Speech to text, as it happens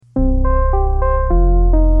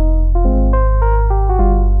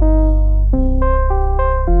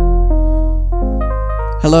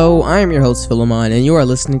Hello, I am your host Philemon, and you are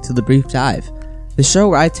listening to The Brief Dive, the show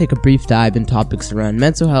where I take a brief dive in topics around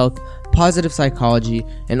mental health, positive psychology,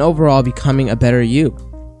 and overall becoming a better you.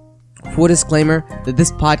 Full disclaimer that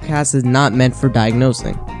this podcast is not meant for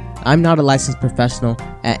diagnosing. I'm not a licensed professional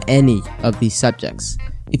at any of these subjects.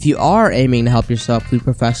 If you are aiming to help yourself through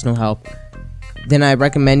professional help, then I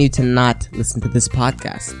recommend you to not listen to this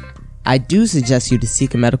podcast. I do suggest you to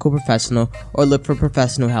seek a medical professional or look for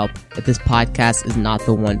professional help if this podcast is not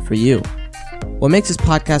the one for you. What makes this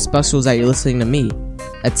podcast special is that you're listening to me,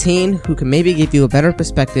 a teen who can maybe give you a better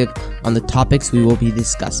perspective on the topics we will be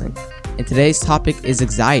discussing. And today's topic is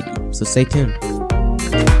anxiety, so stay tuned.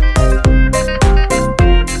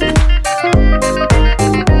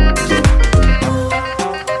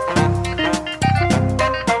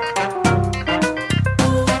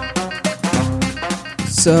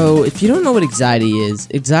 So, if you don't know what anxiety is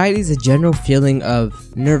a general feeling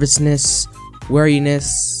of nervousness,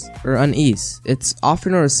 weariness, or unease. It's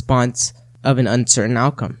often a response of an uncertain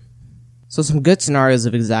outcome. So some good scenarios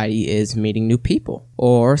of anxiety is meeting new people,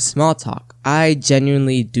 or small talk. I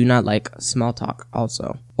genuinely do not like small talk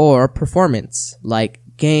also. Or performance, like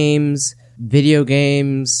games, video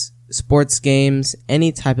games, sports games,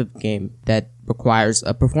 any type of game that requires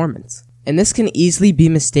a performance. And this can easily be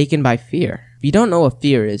mistaken by fear. If you don't know what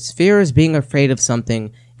fear is being afraid of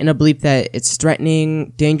something in a belief that it's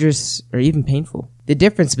threatening, dangerous, or even painful. The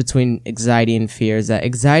difference between anxiety and fear is that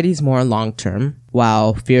anxiety is more long-term,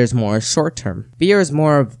 while fear is more short-term. Fear is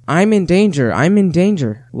more of, I'm in danger,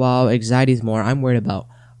 while anxiety is more, I'm worried about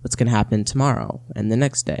what's going to happen tomorrow, and the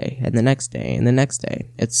next day, and the next day, and the next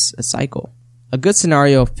day. It's a cycle. A good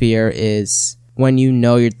scenario of fear is when you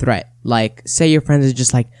know your threat. Like, say your friends are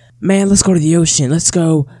just like, man, let's go to the ocean, let's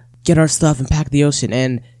go get our stuff and pack the ocean,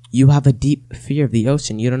 and you have a deep fear of the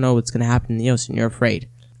ocean. You don't know what's going to happen in the ocean. You're afraid.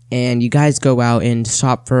 And you guys go out and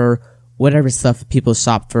shop for whatever stuff people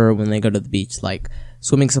shop for when they go to the beach, like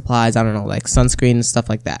swimming supplies, I don't know, like sunscreen and stuff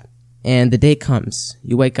like that. And the day comes.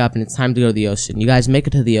 You wake up and it's time to go to the ocean. You guys make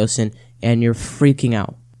it to the ocean and you're freaking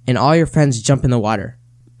out. And all your friends jump in the water.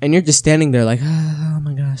 And you're just standing there like, oh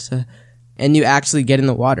my gosh. And you actually get in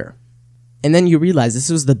the water. And then you realize this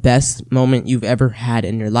was the best moment you've ever had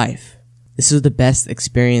in your life. This was the best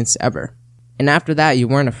experience ever. And after that, you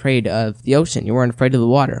weren't afraid of the ocean. You weren't afraid of the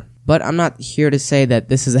water. But I'm not here to say that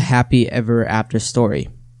this is a happy ever after story.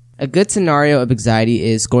 A good scenario of anxiety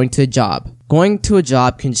is going to a job. Going to a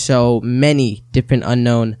job can show many different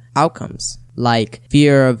unknown outcomes. Like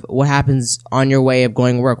fear of what happens on your way of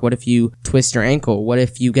going to work. What if you twist your ankle? What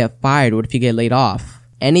if you get fired? What if you get laid off?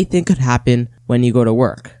 Anything could happen when you go to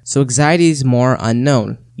work. So anxiety is more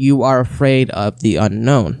unknown. You are afraid of the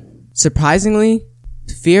unknown. Surprisingly,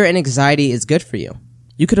 fear and anxiety is good for you.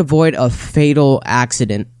 You could avoid a fatal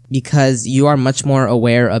accident because you are much more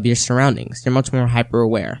aware of your surroundings. You're much more hyper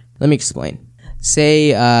aware. Let me explain.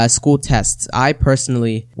 Say, school tests. I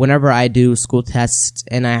personally, whenever I do school tests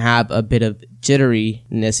and I have a bit of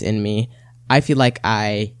jitteriness in me, I feel like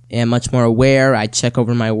I am much more aware. I check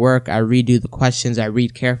over my work. I redo the questions. I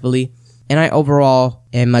read carefully. And I overall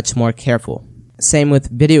am much more careful. Same with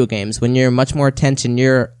video games. When you're much more attention,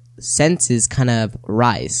 your senses kind of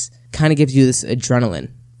rise. Kind of gives you this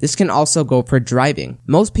adrenaline. This can also go for driving.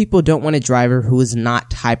 Most people don't want a driver who is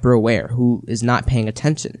not hyper aware, who is not paying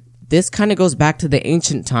attention. This kind of goes back to the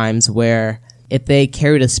ancient times where if they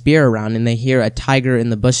carried a spear around and they hear a tiger in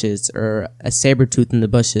the bushes or a saber-tooth in the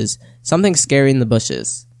bushes, something scary in the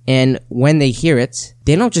bushes. And when they hear it,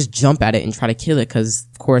 they don't just jump at it and try to kill it because,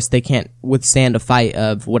 of course, they can't withstand a fight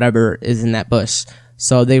of whatever is in that bush.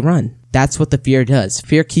 So they run. That's what the fear does.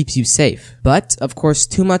 Fear keeps you safe. But, of course,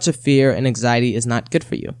 too much of fear and anxiety is not good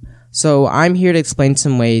for you. So I'm here to explain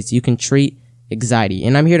some ways you can treat anxiety.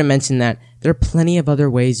 And I'm here to mention that there are plenty of other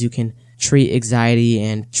ways you can treat anxiety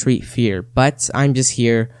and treat fear. But I'm just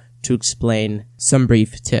here to explain some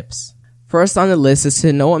brief tips. First on the list is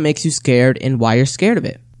to know what makes you scared and why you're scared of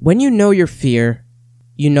it. When you know your fear,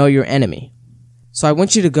 you know your enemy. So I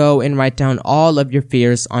want you to go and write down all of your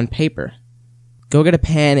fears on paper. Go get a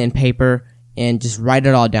pen and paper and just write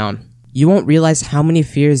it all down. You won't realize how many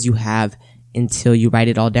fears you have until you write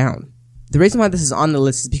it all down. The reason why this is on the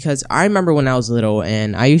list is because I remember when I was little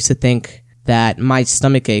and I used to think that my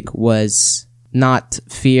stomach ache was not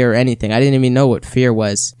fear or anything. I didn't even know what fear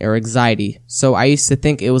was or anxiety. So I used to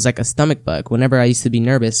think it was like a stomach bug. Whenever I used to be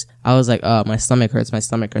nervous, I was like, oh, my stomach hurts. I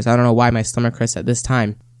don't know why my stomach hurts at this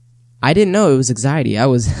time. I didn't know it was anxiety. I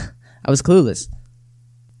was clueless.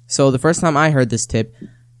 So the first time I heard this tip,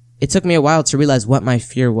 it took me a while to realize what my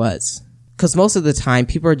fear was. Because most of the time,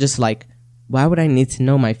 people are just like, why would I need to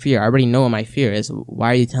know my fear? I already know what my fear is.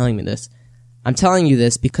 Why are you telling me this? I'm telling you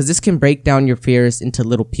this because this can break down your fears into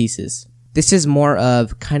little pieces. This is more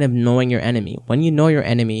of kind of knowing your enemy. When you know your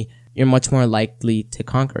enemy, you're much more likely to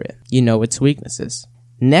conquer it. You know its weaknesses.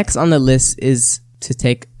 Next on the list is to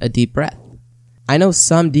take a deep breath. I know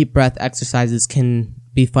some deep breath exercises can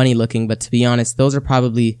be funny looking, but to be honest, those are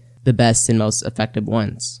probably the best and most effective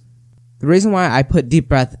ones. The reason why I put deep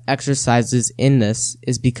breath exercises in this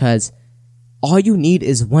is because all you need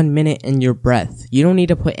is 1 minute in your breath. You don't need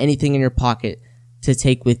to put anything in your pocket to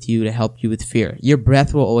take with you to help you with fear. Your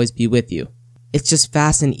breath will always be with you. It's just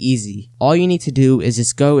fast and easy. All you need to do is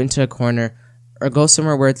just go into a corner or go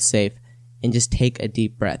somewhere where it's safe and just take a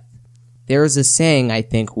deep breath. There is a saying, I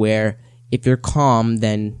think, where if you're calm,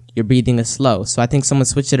 then you're breathing a slow. So I think someone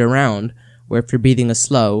switched it around where if you're breathing a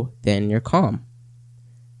slow, then you're calm.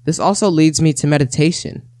 This also leads me to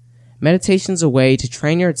meditation. Meditation is a way to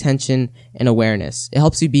train your attention and awareness. It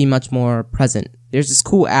helps you be much more present. There's this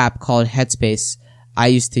cool app called Headspace I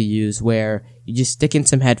used to use where you just stick in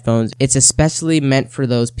some headphones. It's especially meant for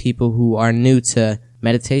those people who are new to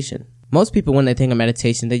meditation. Most people, when they think of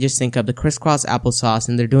meditation, they just think of the crisscross applesauce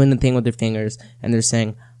and they're doing the thing with their fingers and they're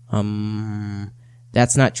saying,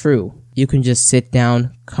 That's not true. You can just sit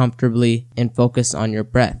down comfortably and focus on your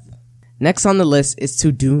breath. Next on the list is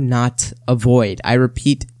to do not avoid. I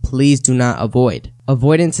repeat, please do not avoid.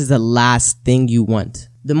 Avoidance is the last thing you want.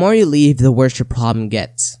 The more you leave, the worse your problem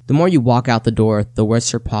gets. The more you walk out the door, the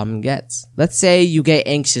worse your problem gets. Let's say you get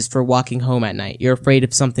anxious for walking home at night. You're afraid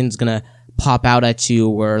if something's gonna pop out at you,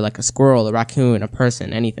 or like a squirrel, a raccoon, a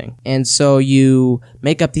person, anything. And so you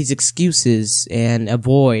make up these excuses and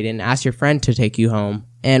avoid and ask your friend to take you home.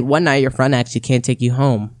 And one night your friend actually can't take you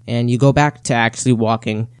home and you go back to actually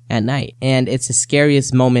walking at night. And it's the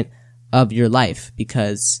scariest moment of your life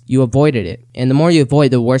because you avoided it. And the more you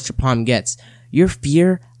avoid, the worse your problem gets. Your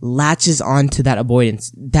fear latches onto that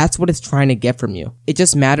avoidance. That's what it's trying to get from you. It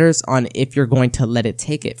just matters on if you're going to let it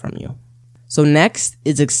take it from you. So next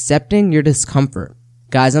is accepting your discomfort.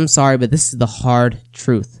 Guys, I'm sorry, but this is the hard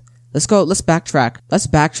truth. Let's backtrack. Let's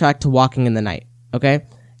backtrack to walking in the night, okay?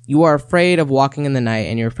 You are afraid of walking in the night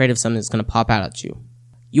and you're afraid of something that's going to pop out at you.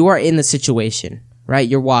 You are in the situation, right?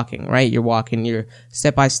 You're walking, you're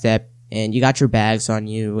step by step and you got your bags on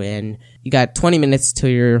you and you got 20 minutes till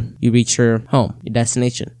you reach your home, your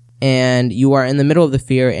destination. And you are in the middle of the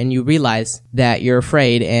fear and you realize that you're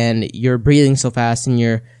afraid and you're breathing so fast and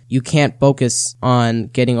you can't focus on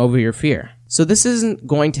getting over your fear. So this isn't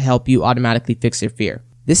going to help you automatically fix your fear.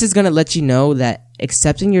 This is going to let you know that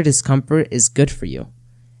accepting your discomfort is good for you.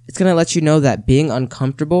 It's going to let you know that being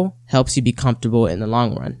uncomfortable helps you be comfortable in the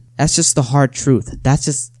long run. That's just the hard truth. That's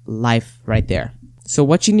just life right there. So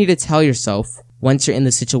what you need to tell yourself once you're in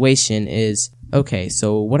the situation is, okay,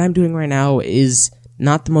 so what I'm doing right now is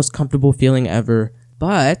not the most comfortable feeling ever,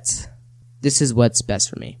 but this is what's best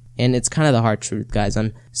for me. And it's kind of the hard truth, guys.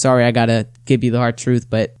 I'm sorry I gotta give you the hard truth,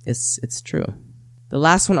 but it's true. The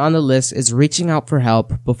last one on the list is reaching out for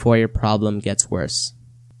help before your problem gets worse.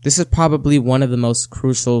 This is probably one of the most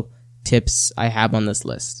crucial tips I have on this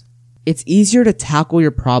list. It's easier to tackle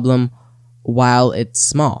your problem while it's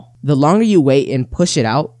small. The longer you wait and push it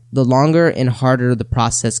out, the longer and harder the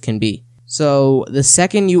process can be. So the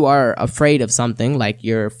second you are afraid of something, like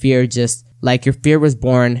your fear was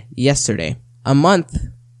born yesterday, a month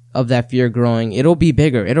of that fear growing, it'll be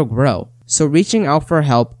bigger, it'll grow. So reaching out for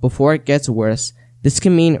help before it gets worse, this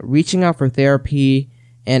can mean reaching out for therapy.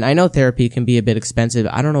 And I know therapy can be a bit expensive.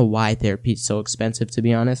 I don't know why therapy is so expensive, to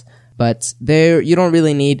be honest. But you don't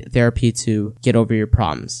really need therapy to get over your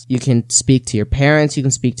problems. You can speak to your parents. You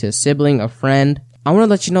can speak to a sibling, a friend. I want to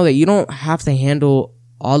let you know that you don't have to handle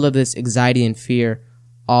all of this anxiety and fear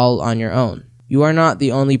all on your own. You are not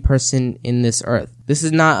the only person in this earth. This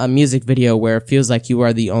is not a music video where it feels like you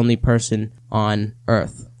are the only person on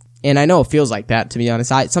earth. And I know it feels like that, to be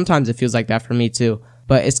honest. Sometimes it feels like that for me too.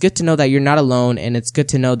 But it's good to know that you're not alone, and it's good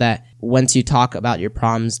to know that once you talk about your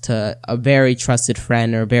problems to a very trusted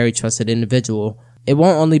friend or a very trusted individual, it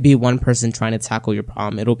won't only be one person trying to tackle your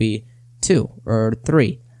problem. It'll be 2 or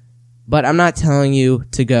 3. But I'm not telling you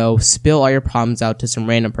to go spill all your problems out to some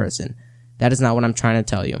random person. That is not what I'm trying to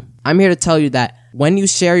tell you. I'm here to tell you that when you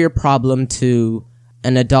share your problem to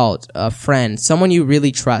an adult, a friend, someone you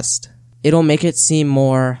really trust, it'll make it seem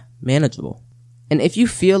more manageable. And if you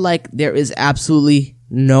feel like there is absolutely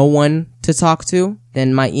no one to talk to,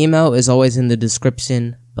 then my email is always in the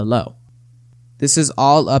description below. This is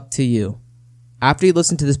all up to you. After you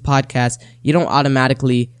listen to this podcast, you don't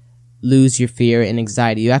automatically lose your fear and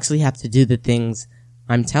anxiety. You actually have to do the things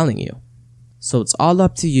I'm telling you. So it's all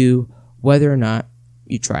up to you whether or not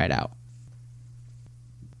you try it out.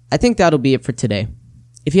 I think that'll be it for today.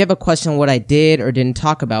 If you have a question on what I did or didn't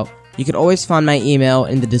talk about, you can always find my email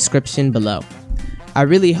in the description below. I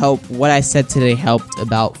really hope what I said today helped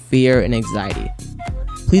about fear and anxiety.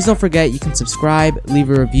 Please don't forget you can subscribe, leave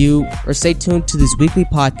a review, or stay tuned to these weekly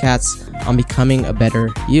podcasts on becoming a better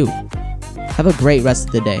you. Have a great rest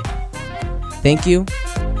of the day. Thank you,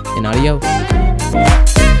 and adios.